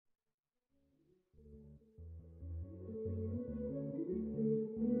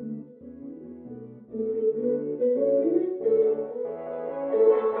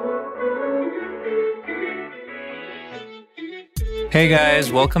Hey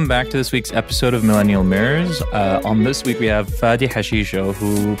guys, welcome back to this week's episode of Millennial Mirrors. On this week, we have Fadi Hashisho,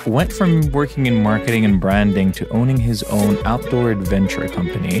 who went from working in marketing and branding to owning his own outdoor adventure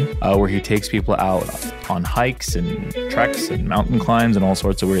company, where he takes people out on hikes and treks and mountain climbs and all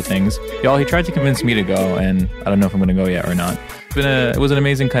sorts of weird things. Y'all, he tried to convince me to go, and I don't know if I'm going to go yet or not. It was an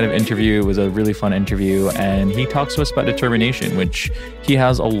amazing kind of interview. It was a really fun interview, and he talks to us about determination, which he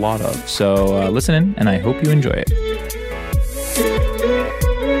has a lot of. So listen in, and I hope you enjoy it.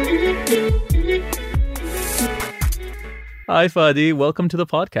 Hi, Fadi. Welcome to the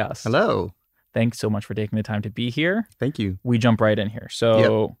podcast. Hello. Thanks so much for taking the time to be here. Thank you. We jump right in here.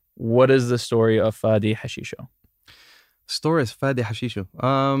 So, What is the story of Fadi Hashisho? Story is Fadi Hashisho.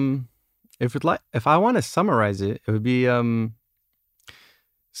 If I want to summarize it, it would be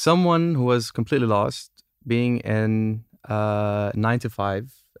someone who was completely lost, being in a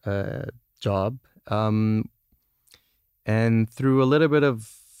 9-to-5 job, and through a little bit of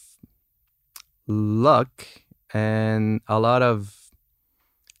luck and a lot of,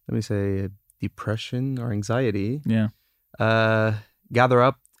 let me say, depression or anxiety, gather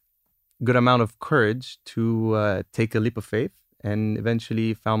up a good amount of courage to take a leap of faith, and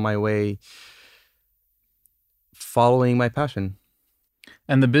eventually found my way following my passion.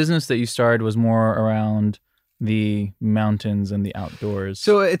 And the business that you started was more around the mountains and the outdoors.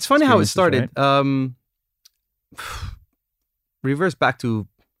 So it's funny how it started. Right? Reverse back to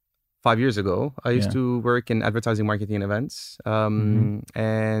 5 years ago, I used to work in advertising, marketing, and events.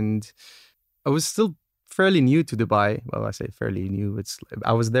 And I was still fairly new to Dubai. Well, I say fairly new.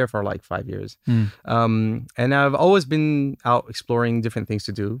 I was there for like 5 years. And I've always been out exploring different things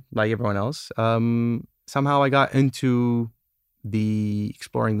to do, like everyone else. Somehow I got into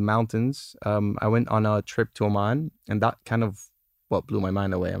exploring the mountains. I went on a trip to Oman, and that kind of blew my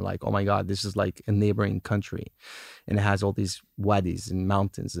mind away. I'm like, oh my God, this is like a neighboring country. And it has all these wadis and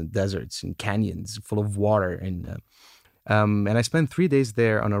mountains and deserts and canyons full of water. And I spent 3 days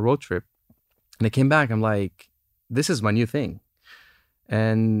there on a road trip. And I came back, I'm like, this is my new thing.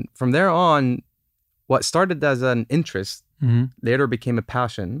 And from there on, what started as an interest later became a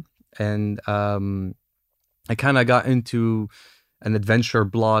passion. And I kind of got into an adventure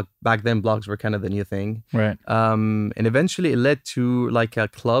blog. Back then, blogs were kind of the new thing. Right. And eventually it led to like a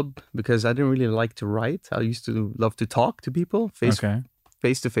club, because I didn't really like to write. I used to love to talk to people face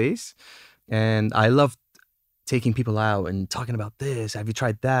to face. And I loved taking people out and talking about this. Have you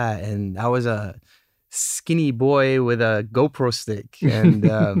tried that? And I was a skinny boy with a GoPro stick. And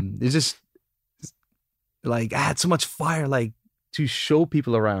it's just like, I had so much fire, like to show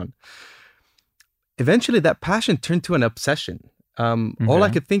people around. Eventually that passion turned to an obsession. All I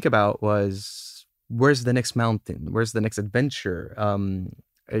could think about was, where's the next mountain? Where's the next adventure?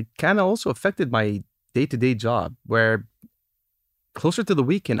 It kind of also affected my day-to-day job, where closer to the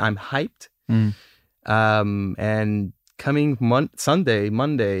weekend, I'm hyped. And coming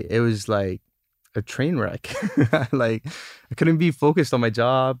Monday, it was like a train wreck. Like, I couldn't be focused on my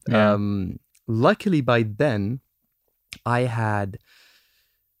job. Luckily, by then, I had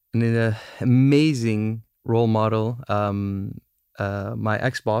an amazing role model, my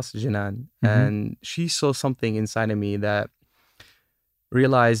ex-boss, Jinan, and she saw something inside of me that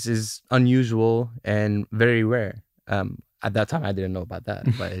realized is unusual and very rare. At that time, I didn't know about that,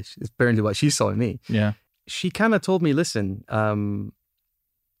 but it's apparently what she saw in me. Yeah. She kind of told me, listen,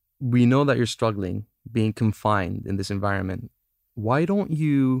 we know that you're struggling, being confined in this environment. Why don't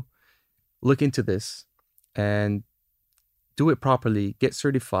you look into this and do it properly, get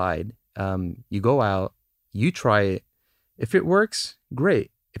certified. You go out, you try it. If it works, great.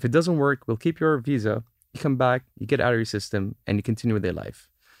 If it doesn't work, we'll keep your visa. You come back, you get out of your system, and you continue with your life.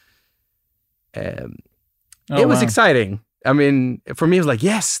 It was exciting. I mean, for me, it was like,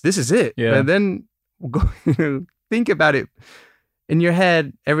 yes, this is it. Yeah. And then think about it in your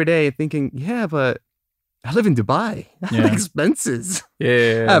head every day, thinking, yeah, but I live in Dubai. I have expenses.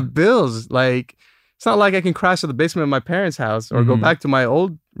 I have bills. Like, it's not like I can crash to the basement of my parents' house or go back to my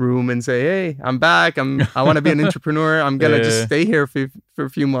old room and say, hey, I'm back. I want to be an entrepreneur. I'm going to just stay here for a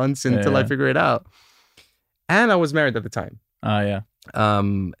few months until I figure it out. And I was married at the time.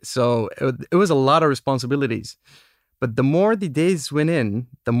 So it was a lot of responsibilities. But the more the days went in,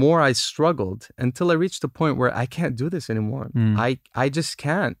 the more I struggled, until I reached a point where I can't do this anymore. I just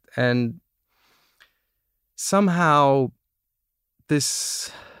can't. And somehow this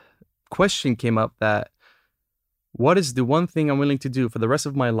question came up, that what is the one thing I'm willing to do for the rest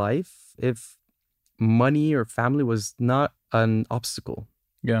of my life if money or family was not an obstacle?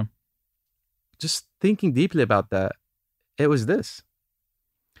 Yeah. Just thinking deeply about that, it was this.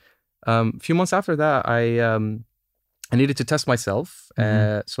 A few months after that, I I needed to test myself.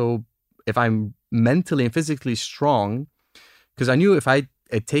 So if I'm mentally and physically strong, because I knew if I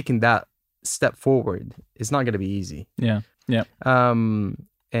had taken that step forward, it's not going to be easy. Yeah. Yeah.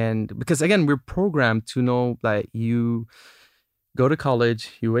 And because again, we're programmed to know like you go to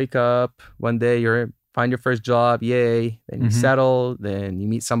college, you wake up one day, you find your first job, yay. Then you settle, then you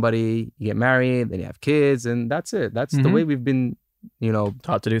meet somebody, you get married, then you have kids, and that's it. That's the way we've been,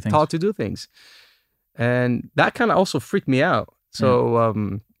 taught to do things. And that kind of also freaked me out.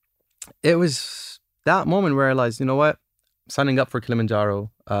 So it was that moment where I realized, you know what, signing up for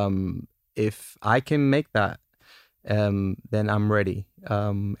Kilimanjaro. If I can make that, then I'm ready.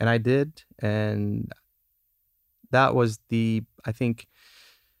 And I did, and that was I think,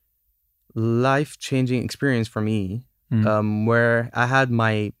 life-changing experience for me, where I had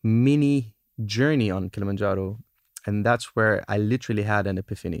my mini journey on Kilimanjaro, and that's where I literally had an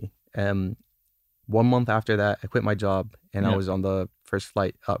epiphany. 1 month after that, I quit my job, and I was on the first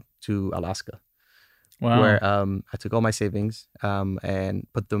flight up to Alaska. Wow. Where I took all my savings and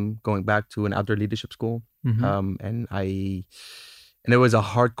put them going back to an outdoor leadership school. And it was a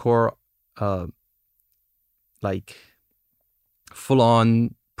hardcore, like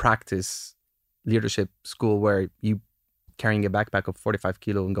full-on practice leadership school where you carrying a backpack of 45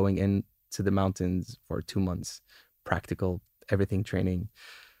 kilo and going into the mountains for 2 months, practical everything training.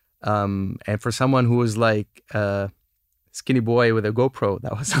 And for someone who was like a skinny boy with a GoPro,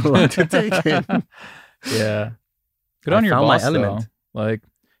 that was a lot to take in. Yeah. Good on your boss, though. Like,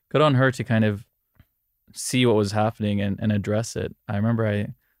 good on her to kind of see what was happening and address it. I remember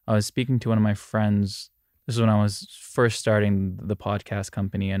I was speaking to one of my friends. This is when I was first starting the podcast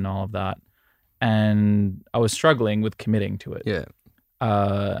company and all of that. And I was struggling with committing to it. Yeah.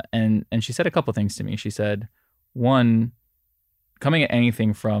 And she said a couple things to me. She said, one, coming at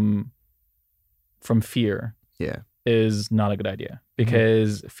anything from fear is not a good idea,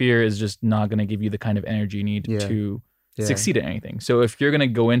 because fear is just not going to give you the kind of energy you need to succeed at anything. So if you're going to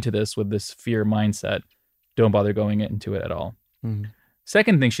go into this with this fear mindset, don't bother going into it at all.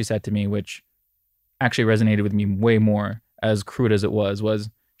 Second thing she said to me, which actually resonated with me way more, as crude as it was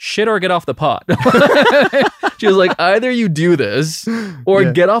shit or get off the pot. She was like, either you do this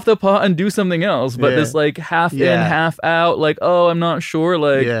or get off the pot and do something else. But this like half in, half out, like, oh, I'm not sure.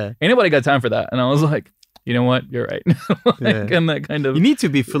 Like, ain't nobody got time for that. And I was like, you know what? You're right. And that kind of... You need to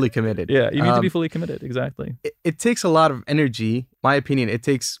be fully committed. Yeah, you need to be fully committed. Exactly. It takes a lot of energy. My opinion, it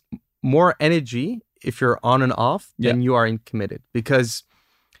takes more energy if you're on and off than you are committed. Because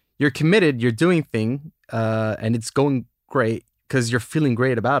you're committed, you're doing thing, and it's going great because you're feeling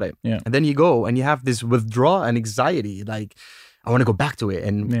great about it. Yeah. And then you go and you have this withdrawal and anxiety. Like, I want to go back to it.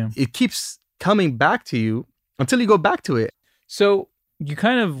 And it keeps coming back to you until you go back to it. So you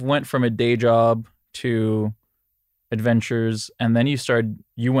kind of went from a day job to adventures, and then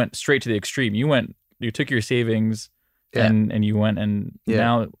you went straight to the extreme. You took your savings and you went, and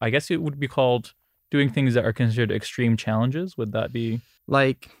now I guess it would be called doing things that are considered extreme challenges. Would that be?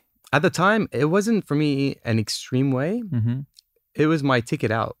 Like, at the time, it wasn't for me an extreme way. It was my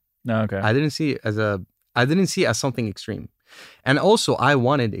ticket out. Okay. I didn't see it as something extreme. And also, I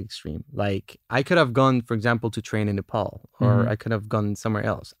wanted extreme. Like, I could have gone, for example, to train in Nepal, or I could have gone somewhere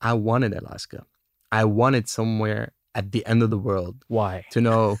else. I wanted Alaska. I wanted somewhere at the end of the world. Why? To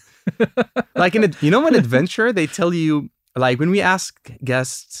know. Like, in an adventure, they tell you, like, when we ask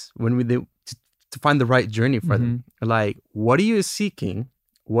guests, to find the right journey for them, like, what are you seeking?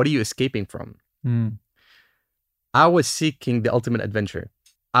 What are you escaping from? I was seeking the ultimate adventure.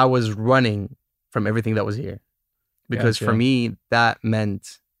 I was running from everything that was here. Because for me, that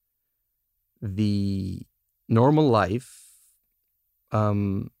meant the normal life.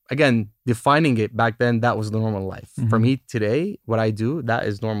 Again, defining it back then, that was the normal life. For me today, what I do, that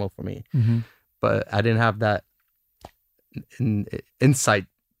is normal for me. But I didn't have that insight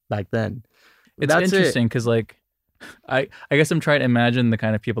back then. It's interesting because, like, I guess I'm trying to imagine the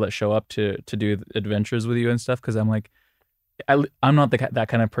kind of people that show up to do adventures with you and stuff, because I'm like, I'm not that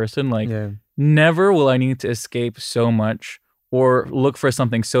kind of person. Like, never will I need to escape so much or look for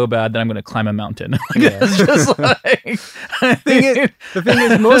something so bad that I'm going to climb a mountain. It's just like... the thing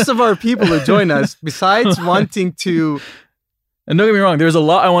is, most of our people who join us, besides wanting to... And don't get me wrong, there's a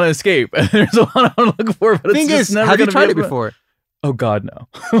lot I want to escape. And there's a lot I want to look for, but it's just never have you gonna tried be it before? Oh God,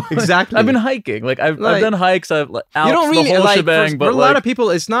 no. Exactly. I've been hiking. Like, I've done hikes. I've Alps, you don't really, the whole like, shebang. But for a lot of people,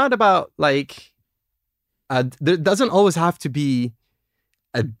 it's not about, like, there doesn't always have to be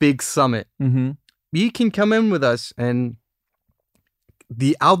a big summit. You can come in with us, and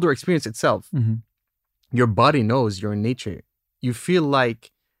the outdoor experience itself, your body knows you're in nature. You feel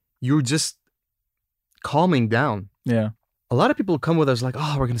like you're just calming down. Yeah. A lot of people come with us like,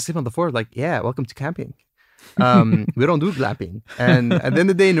 oh, we're gonna sleep on the floor. Like, yeah, welcome to camping. We don't do glamping. And at the end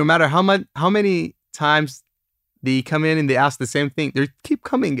of the day, no matter how many times they come in and they ask the same thing, they keep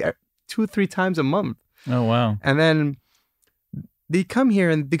coming 2-3 times a month. Oh, wow. And then they come here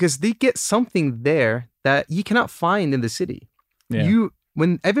and because they get something there that you cannot find in the city. Yeah.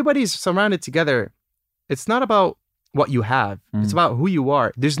 When everybody's surrounded together, it's not about what you have. It's about who you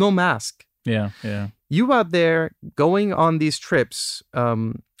are. There's no mask. Yeah. Yeah. You out there going on these trips,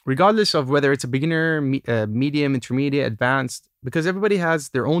 regardless of whether it's a beginner, medium, intermediate, advanced, because everybody has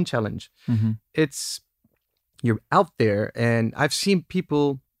their own challenge. Mm-hmm. You're out there, and I've seen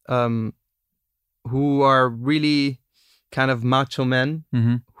people who are really kind of macho men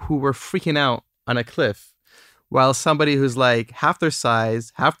who were freaking out on a cliff, while somebody who's like half their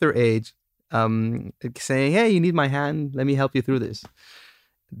size, half their age, saying, "Hey, you need my hand? Let me help you through this."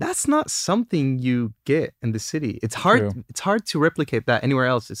 That's not something you get in the city. It's hard. True. It's hard to replicate that anywhere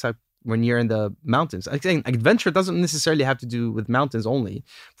else, except when you're in the mountains. I think adventure doesn't necessarily have to do with mountains only.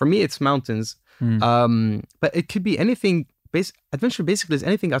 For me, it's mountains. But it could be anything. Adventure basically is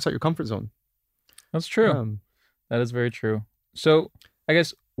anything outside your comfort zone. That's true. That is very true. So, I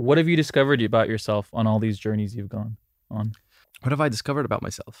guess, what have you discovered about yourself on all these journeys you've gone on? What have I discovered about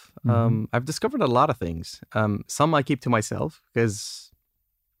myself? I've discovered a lot of things. Some I keep to myself because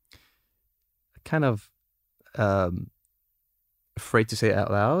kind of afraid to say it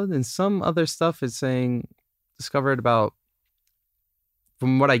out loud, and some other stuff is discovered about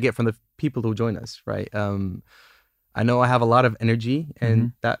from what I get from the people who join us, right? I know I have a lot of energy,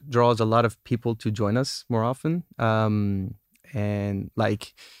 and that draws a lot of people to join us more often. And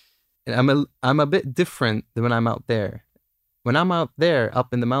I'm a bit different than when I'm out there. When I'm out there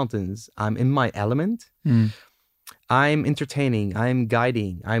up in the mountains, I'm in my element. I'm entertaining, I'm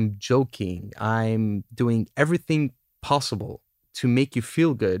guiding, I'm joking, I'm doing everything possible to make you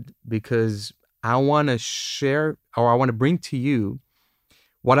feel good because I want to share or I want to bring to you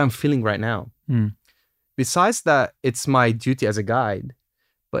what I'm feeling right now. Besides that, it's my duty as a guide,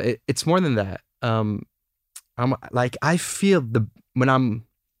 but it's more than that. I feel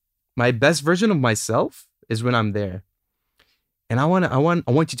my best version of myself is when I'm there. And I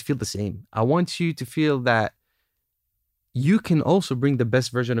want you to feel the same. I want you to feel that you can also bring the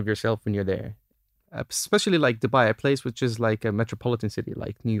best version of yourself when you're there. Especially like Dubai, a place which is like a metropolitan city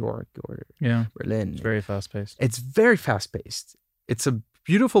like New York or Berlin. It's very fast-paced. It's very fast-paced. It's a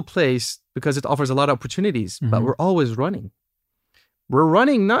beautiful place because it offers a lot of opportunities, but we're always running. We're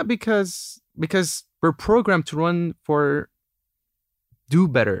running not because we're programmed to run for do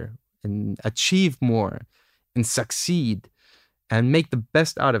better and achieve more and succeed and make the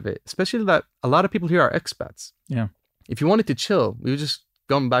best out of it. Especially that a lot of people here are expats. Yeah. If you wanted to chill, we would just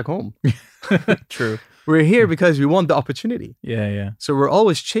gone back home. True. We're here because we want the opportunity. Yeah. So we're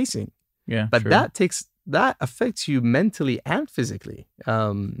always chasing. Yeah. But true. that affects you mentally and physically.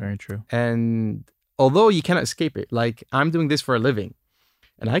 Very true. And although you cannot escape it, like I'm doing this for a living,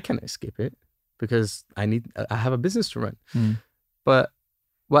 and I cannot escape it because I have a business to run. But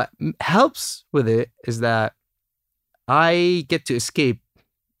what helps with it is that I get to escape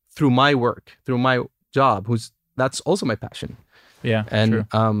through my work, through my job, that's also my passion. Yeah, and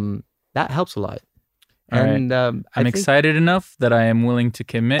true. That helps a lot. All and right. I'm excited enough that I am willing to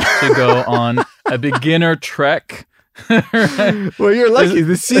commit to go on a beginner trek. Well, you're lucky.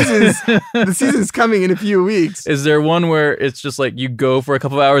 The season's coming in a few weeks. Is there one where it's just like you go for a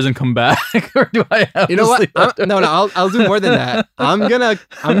couple of hours and come back, or do I have? You know what? No. I'll do more than that. I'm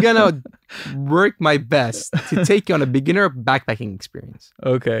gonna work my best to take you on a beginner backpacking experience.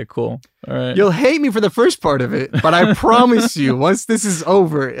 Okay, cool. All right. You'll hate me for the first part of it, but I promise you, once this is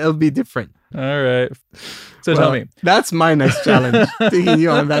over, it'll be different. All right. So tell me. That's my next challenge, taking you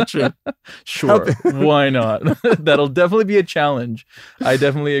on that trip. Sure. Why not? That'll definitely be a challenge. I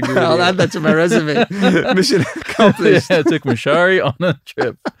definitely agree. I'll add that to my resume. Mission accomplished. Yeah, I took Mashari on a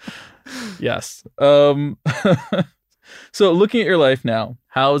trip. Yes. So looking at your life now,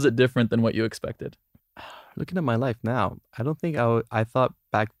 how is it different than what you expected? Looking at my life now, I don't think I thought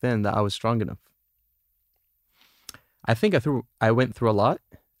back then that I was strong enough. I think I went through a lot.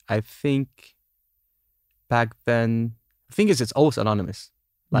 I think back then, the thing is, it's always anonymous.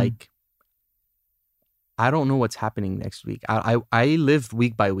 Like, I don't know what's happening next week. I live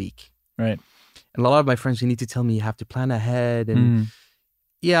week by week. Right. And a lot of my friends, you need to tell me you have to plan ahead. And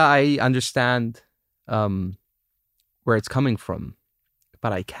yeah, I understand where it's coming from,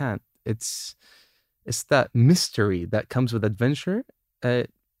 but I can't. It's that mystery that comes with adventure.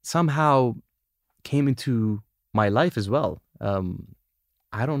 Somehow came into my life as well.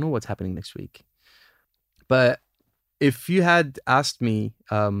 I don't know what's happening next week. But if you had asked me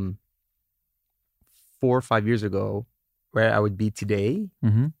 4 or 5 years ago where I would be today,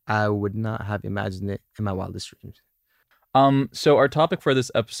 I would not have imagined it in my wildest dreams. So our topic for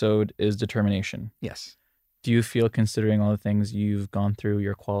this episode is determination. Yes. Do you feel, considering all the things you've gone through,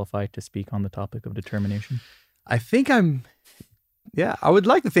 you're qualified to speak on the topic of determination? I think I would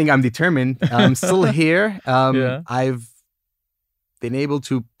like to think I'm determined. I'm still here. I've been able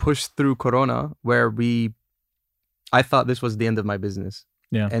to push through Corona where I thought this was the end of my business.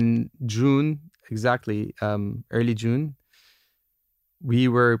 Yeah. And June, exactly, early June, we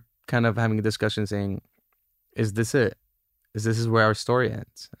were kind of having a discussion saying, is this it? This is where our story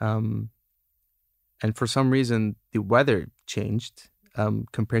ends? And for some reason, the weather changed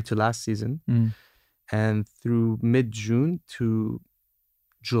compared to last season. And through mid-June to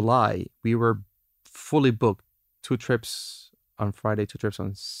July, we were fully booked. 2 trips on Friday, 2 trips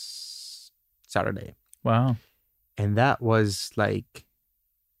on Saturday. Wow. And that was like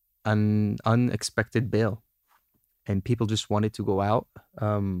an unexpected bail. And people just wanted to go out.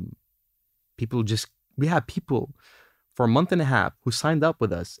 We had people for a month and a half who signed up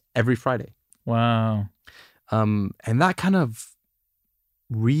with us every Friday. Wow. And that kind of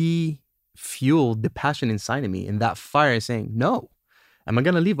refueled the passion inside of me and that fire saying, no, am I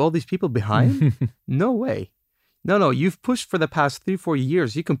going to leave all these people behind? No way. No, you've pushed for the past 3-4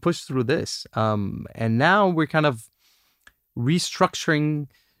 years. You can push through this. And now we're kind of restructuring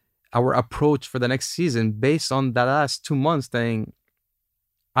our approach for the next season based on that last 2 months saying,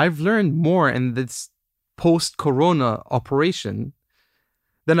 I've learned more in this post-corona operation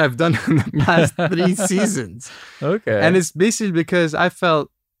than I've done in the past 3 seasons. Okay. And it's basically because I felt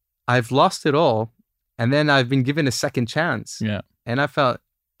I've lost it all and then I've been given a second chance. Yeah. And I felt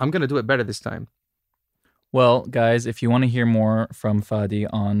I'm going to do it better this time. Well, guys, if you want to hear more from Fadi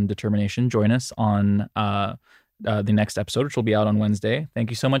on determination, join us on the next episode, which will be out on Wednesday. Thank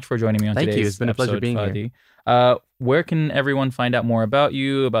you so much for joining me on today's episode. Thank you. It's been a pleasure being Fadi. here. Where can everyone find out more about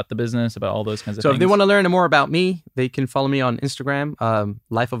you, about the business, about all those kinds of things? So if they want to learn more about me, they can follow me on Instagram,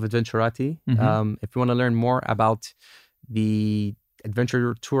 Life of Adventurati. If you want to learn more about the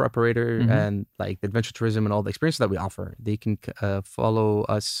adventure tour operator and like adventure tourism and all the experiences that we offer, they can follow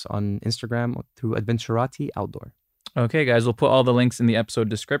us on Instagram through Adventurati Outdoor. Okay, guys, we'll put all the links in the episode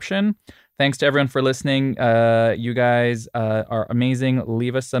description. Thanks to everyone for listening. You guys are amazing.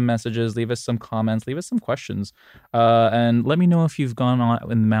 Leave us some messages, leave us some comments, leave us some questions, and let me know if you've gone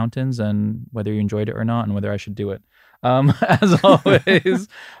on in the mountains and whether you enjoyed it or not and whether I should do it. As always,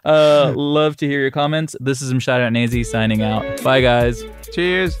 love to hear your comments. This is Mshad Nazi signing out. Bye, guys.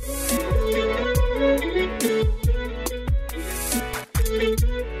 Cheers.